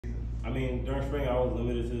I mean, during spring I was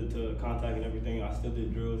limited to contact and everything. I still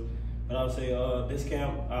did drills, but I would say this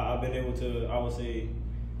camp I've been able to, I would say,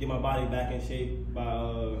 get my body back in shape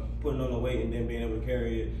by putting on the weight and then being able to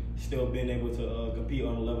carry it. Still being able to compete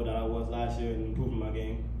on the level that I was last year and improving my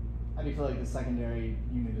game. How do you feel like the secondary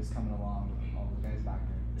unit is coming along with all the guys back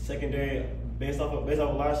there? Secondary, based off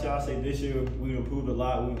of last year, I say this year we've improved a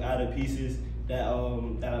lot. We've added pieces that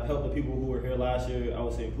have helped the people who were here last year. I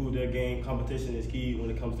would say improve their game. Competition is key when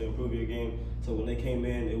it comes to improving your game. So when they came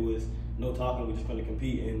in, it was no talking. We're just going to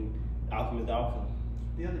compete, and the outcome is the outcome.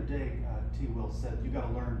 The other day, T. Will said you got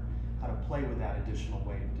to learn how to play with that additional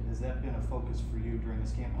weight. Has that been a focus for you during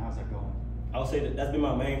this camp? How's that going? I would say that's been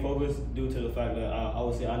my main focus due to the fact that I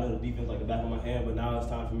would say I know the defense like the back of my hand, but now it's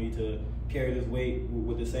time for me to carry this weight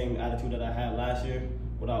with the same attitude that I had last year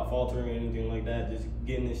without faltering or anything like that. Just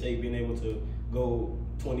getting in shape, being able to go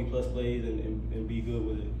 20 plus plays and be good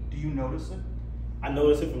with it. Do you notice it? I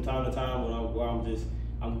notice it from time to time where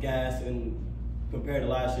I'm gassed, and compared to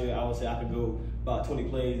last year, I would say I could go about 20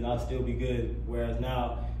 plays and I'll still be good. Whereas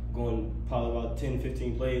now, going probably about 10,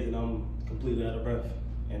 15 plays and I'm completely out of breath.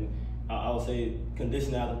 And I would say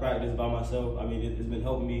conditioning after practice by myself, I mean, it's been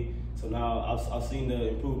helping me. So now I've seen the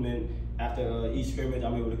improvement after each scrimmage.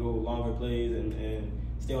 I'm able to go longer plays and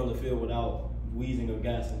stay on the field without wheezing or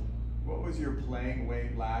gassing. What was your playing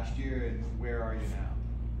weight last year and where are you now?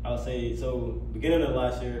 I would say, so beginning of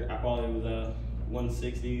last year, I probably was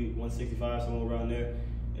 160, 165, somewhere around there.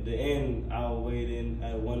 At the end, I weighed in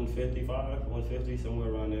at 155, 150, somewhere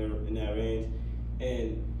around there in that range.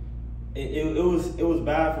 And it was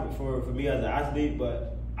bad for me as an athlete,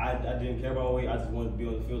 but I didn't care about my weight. I just wanted to be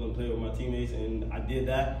on the field and play with my teammates, and I did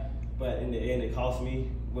that. But in the end, it cost me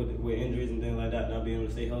with injuries and things like that, not being able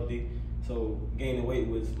to stay healthy. So gaining weight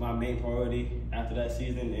was my main priority after that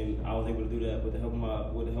season, and I was able to do that with the help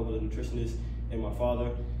of the nutritionist and my father.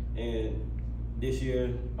 And this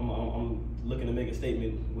year, I'm looking to make a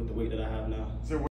statement with the weight that I have now. So